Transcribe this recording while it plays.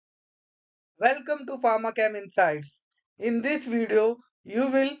Welcome to pharmachem Insights. In this video, you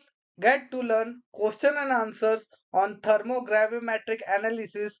will get to learn question and answers on thermogravimetric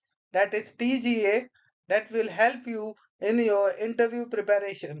analysis, that is TGA, that will help you in your interview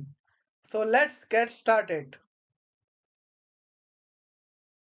preparation. So let's get started.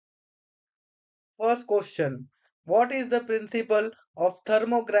 First question. What is the principle of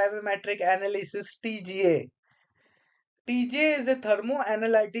thermogravimetric analysis TGA? TGA is a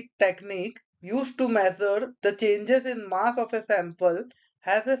thermoanalytic technique used to measure the changes in mass of a sample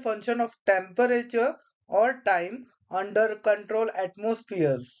as a function of temperature or time under controlled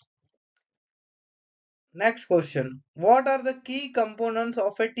atmospheres. Next question. What are the key components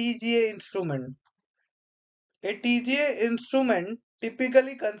of a TGA instrument? A TGA instrument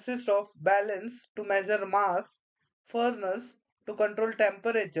typically consists of balance to measure mass, furnace to control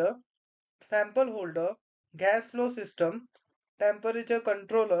temperature, sample holder, gas flow system, temperature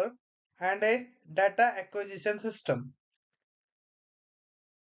controller, and a data acquisition system.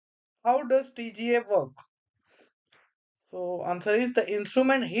 How does TGA work? So answer is the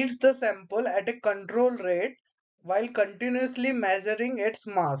instrument heats the sample at a control rate while continuously measuring its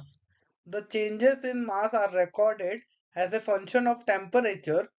mass. The changes in mass are recorded as a function of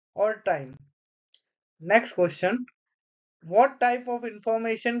temperature or time. Next question. What type of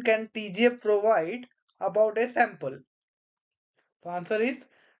information can TGA provide about a sample? The answer is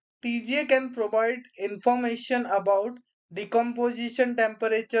TGA can provide information about decomposition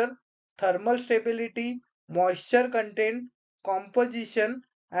temperature, thermal stability, moisture content, composition,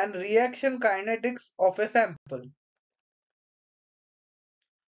 and reaction kinetics of a sample.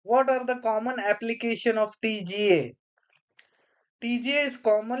 What are the common application of TGA? TGA is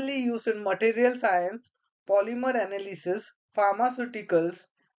commonly used in material science, polymer analysis, pharmaceuticals,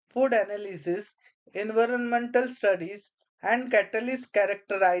 food analysis, environmental studies, and catalyst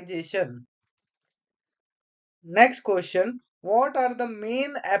characterization. Next question. What are the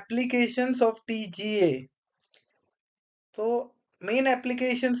main applications of TGA? So, main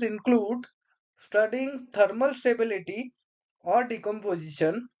applications include studying thermal stability or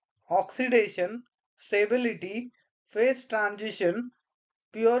decomposition, oxidation, stability, phase transition,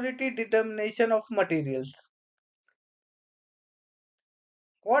 purity determination of materials.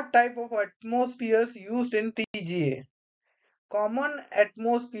 What type of atmospheres used in TGA? Common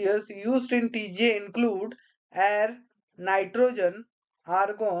atmospheres used in TGA include air, nitrogen,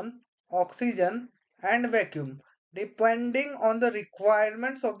 argon, oxygen, and vacuum, depending on the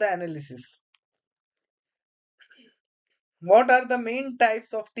requirements of the analysis. What are the main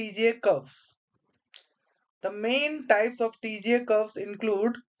types of TGA curves? The main types of TGA curves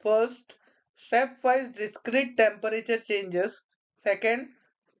include first, stepwise discrete temperature changes, second,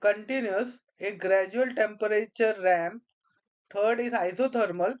 continuous, a gradual temperature ramp, third is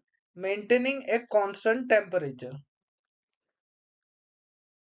isothermal, maintaining a constant temperature.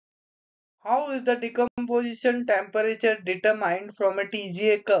 How is the decomposition temperature determined from a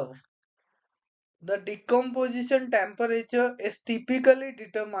TGA curve? The decomposition temperature is typically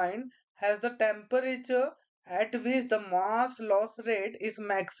determined as the temperature at which the mass loss rate is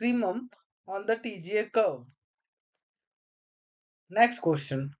maximum on the TGA curve. Next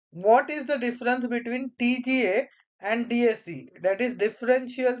question. What is the difference between TGA and DSC, that is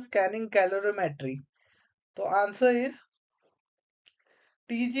differential scanning calorimetry? The answer is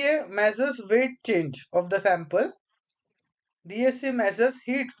TGA measures weight change of the sample. DSC measures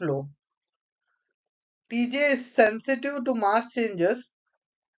heat flow. TGA is sensitive to mass changes.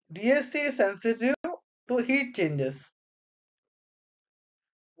 DSC is sensitive to heat changes.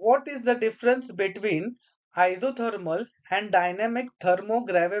 What is the difference between isothermal and dynamic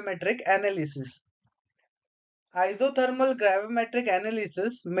thermogravimetric analysis? Isothermal gravimetric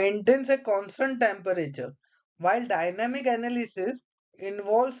analysis maintains a constant temperature, while dynamic analysis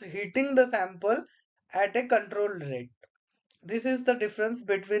involves heating the sample at a controlled rate. This is the difference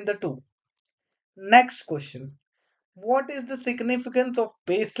between the two. Next question. What is the significance of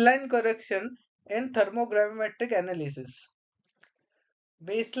baseline correction in thermogravimetric analysis?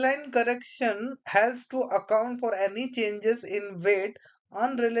 Baseline correction helps to account for any changes in weight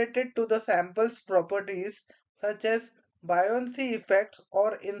unrelated to the sample's properties, such as buoyancy effects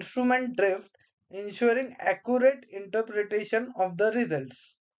or instrument drift, ensuring accurate interpretation of the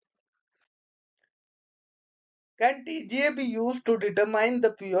results. Can TGA be used to determine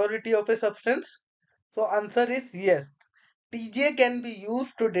the purity of a substance? So answer is yes. TGA can be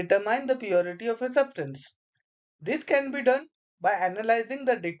used to determine the purity of a substance. This can be done by analyzing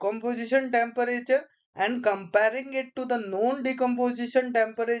the decomposition temperature and comparing it to the known decomposition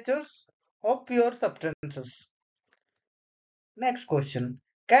temperatures of pure substances. Next question.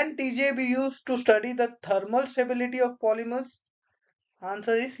 Can TGA be used to study the thermal stability of polymers?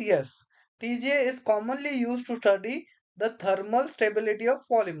 Answer is yes. TGA is commonly used to study the thermal stability of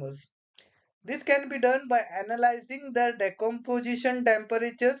polymers. This can be done by analyzing their decomposition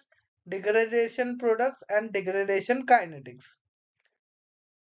temperatures, degradation products, and degradation kinetics.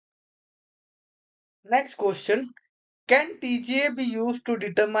 Next question. Can TGA be used to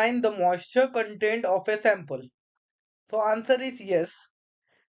determine the moisture content of a sample? So answer is yes.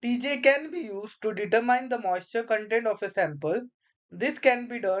 TGA can be used to determine the moisture content of a sample. This can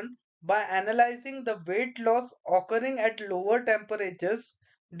be done by analyzing the weight loss occurring at lower temperatures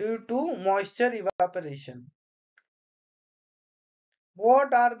due to moisture evaporation.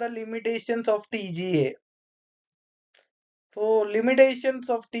 What are the limitations of TGA? So limitations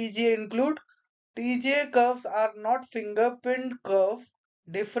of TGA include TGA curves are not fingerprint curve.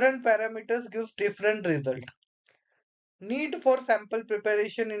 Different parameters gives different result. Need for sample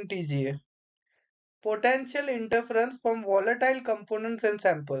preparation in TGA. Potential interference from volatile components in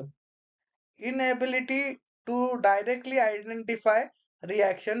sample. Inability to directly identify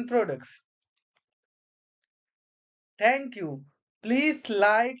reaction products. Thank you. Please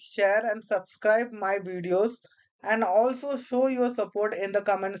like, share and subscribe my videos and also show your support in the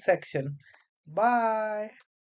comment section. Bye.